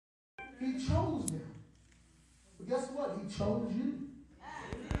He chose them. But guess what? He chose you.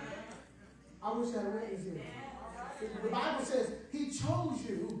 I wish I had read this here. The Bible says he chose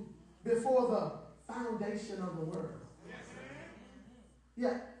you before the foundation of the world.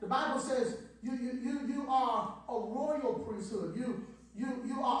 Yeah, the Bible says you are a royal priesthood.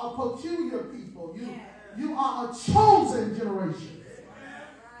 You are a peculiar people. You are a chosen generation.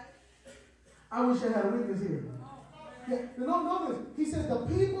 I wish I had a witness here. Yeah, notice, he says, the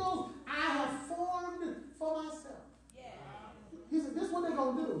people I have formed for myself. He said, this is what they're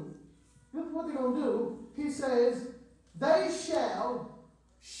going to do. This is what they're going to do. He says, they shall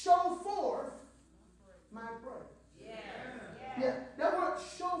show forth my praise. Yeah, that word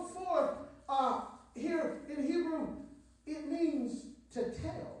show forth here in Hebrew, it means to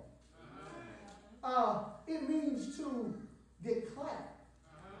tell. It means to declare.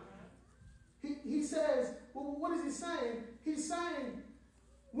 He says, well, what is he saying? He's saying,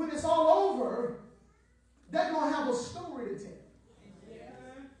 when it's all over, they're going to have a story to tell.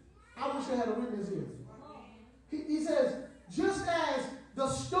 I wish I had a witness here. He says, just as the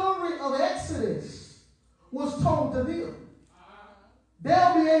story of Exodus was told to them,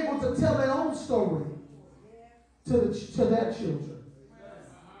 they'll be able to tell their own story to their children.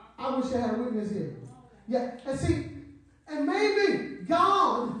 I wish I had a witness here. Yeah, and see, and maybe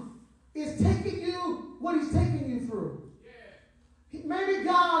God is taking you what he's taking you through. Maybe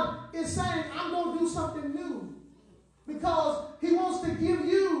God is saying, I'm going to do something new, because he wants to give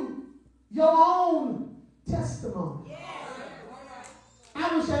you your own testimony.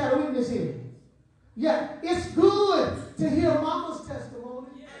 I wish I had a witness here. Yeah, it's good to hear mama's testimony,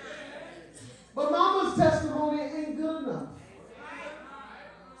 but mama's testimony ain't good enough.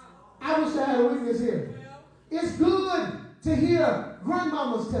 I wish I had a witness here. It's good to hear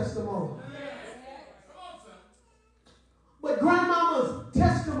grandmama's testimony, but grandmama's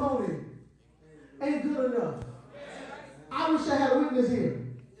testimony ain't good enough. I wish I had a witness here.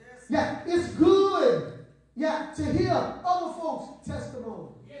 Yeah, it's good, yeah, to hear other folks' testimony.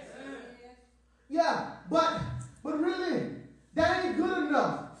 Yeah, but really, that ain't good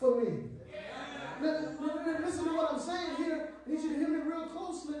enough for me. Listen to what I'm saying here. I need you to hear me real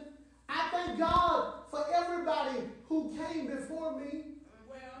closely. I thank God for everybody who came before me.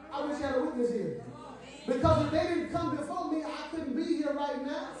 I wish I had a witness here. Because if they didn't come before me, I couldn't be here right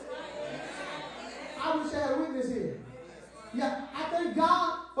now. I wish I had a witness here. Yeah, I thank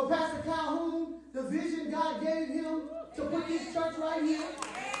God for Pastor Calhoun, the vision God gave him to put this church right here.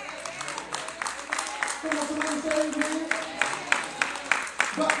 Come on, somebody say amen.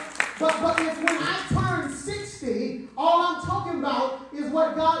 But if when I turn 60, all I'm talking about is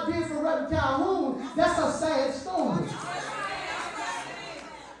what God did for Reverend Calhoun, that's a sad story.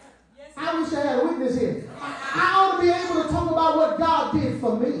 I wish I had a witness here. I ought to be able to talk about what God did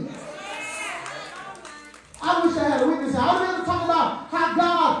for me. I wish I had a witness here. I ought to be able to talk about how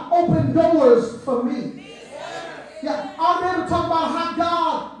God opened doors for me. Yeah, I ought to be able to talk about how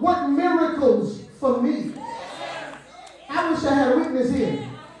God worked miracles for me. I wish I had a witness here.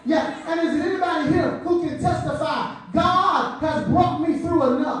 Yeah, and is there anybody here who can testify, God has brought me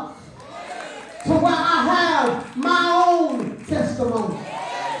through enough to where I have my own testimony?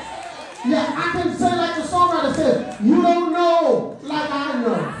 Yeah, I can say like the songwriter says, you don't know like I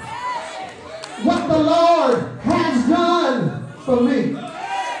know what the Lord has done for me.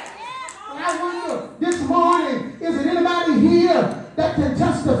 I wonder this morning, is there anybody here that can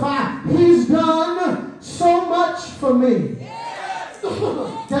testify, he's done so much for me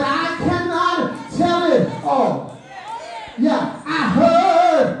that I cannot tell it all. Yeah, I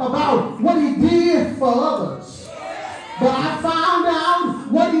heard about what he did for others, but I found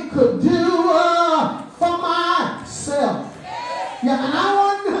out what he could do for myself. Yeah, and I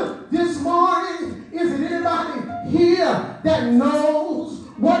wonder this morning, is it anybody here that knows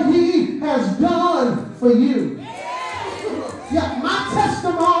what he has done for you? Yeah, my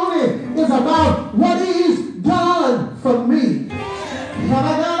testimony is about what he's done for me. Have I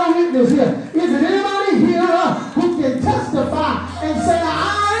got a witness here? Is there anybody here who can testify and say, I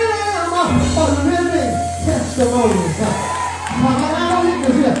am a living testimony? Have I got a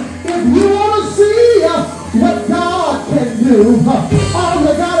witness here? If you want to see what God can do, all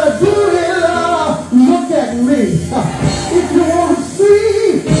you got to do is look at me. If you want to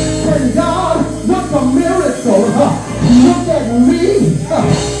see, can God work a miracle? Look at me.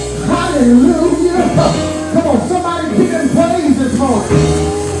 Hallelujah. Come on, somebody give him praise this morning.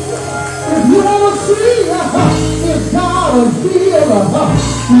 If you want to see if God will heal,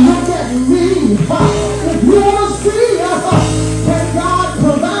 look at me. If you want to see can God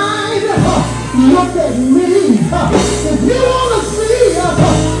provide, look at me. If you want to see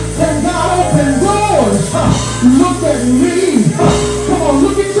can God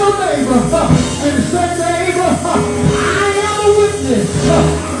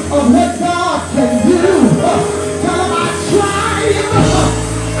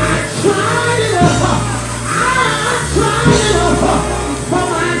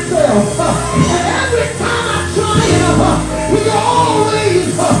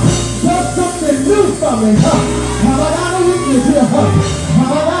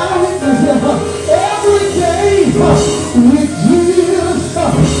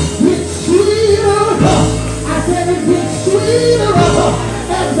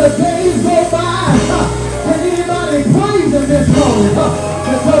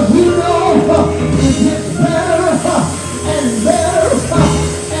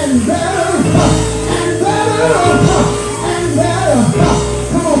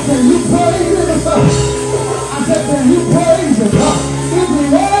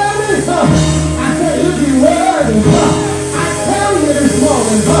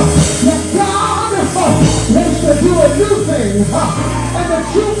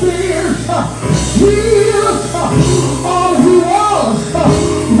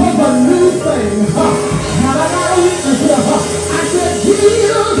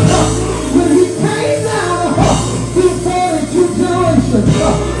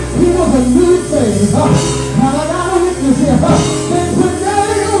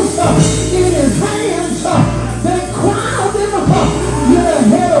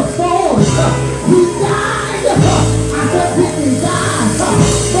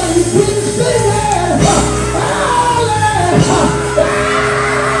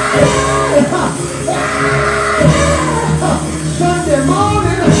Sunday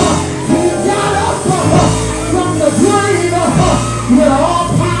morning, he got up from the grave with all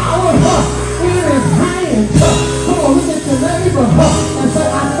power in his hands. Come on, look at your neighbor and say,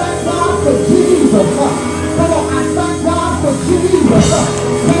 I thank God for Jesus. Come on, I thank God for Jesus.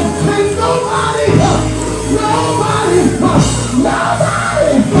 Can't nobody,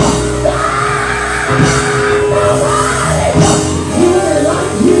 do it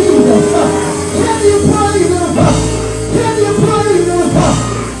like Jesus. Can you praise him? Can you praise him?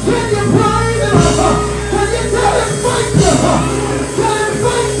 Can you praise him? Can you tell him thank you? Tell him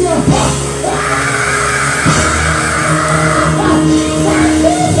thank you. Thank you,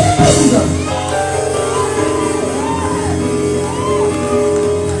 Jesus.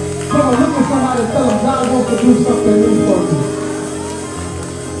 Come on, look at somebody and tell them God wants to do something new for you.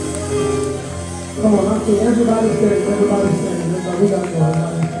 Come on, I'm saying everybody's saying, everybody's saying. We got to go,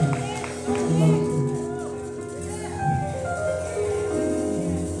 everybody's saying.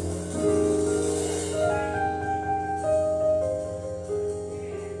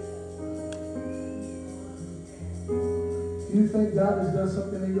 You think God has done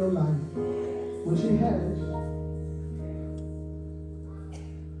something in your life, which he has.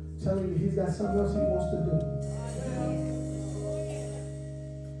 Telling you he's got something else he wants to do.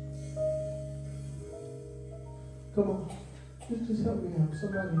 Come on, just help me out.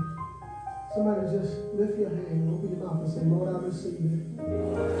 Somebody just lift your hand, open your mouth and say, Lord, I receive it.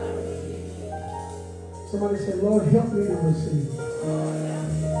 Somebody say, Lord, help me to receive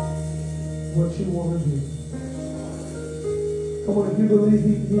what you want to do. Come on, if you believe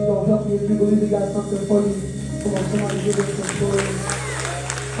he's going to help you, if you believe he got something for you, come on, somebody give him some glory.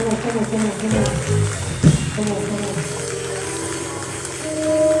 Come on. Come on.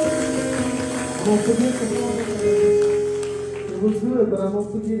 I'm going to forget the Lord. It was good, but I'm going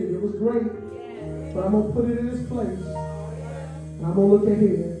to forget it. It was great, but I'm going to put it in its place. And I'm going to look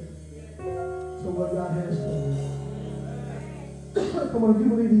ahead to what God has for me. Come on, if you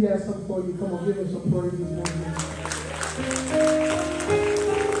believe he has something for you, come on, give him some praise this morning.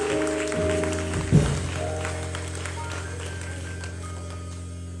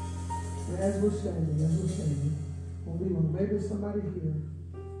 As we're standing, maybe somebody here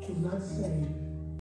who's not saved,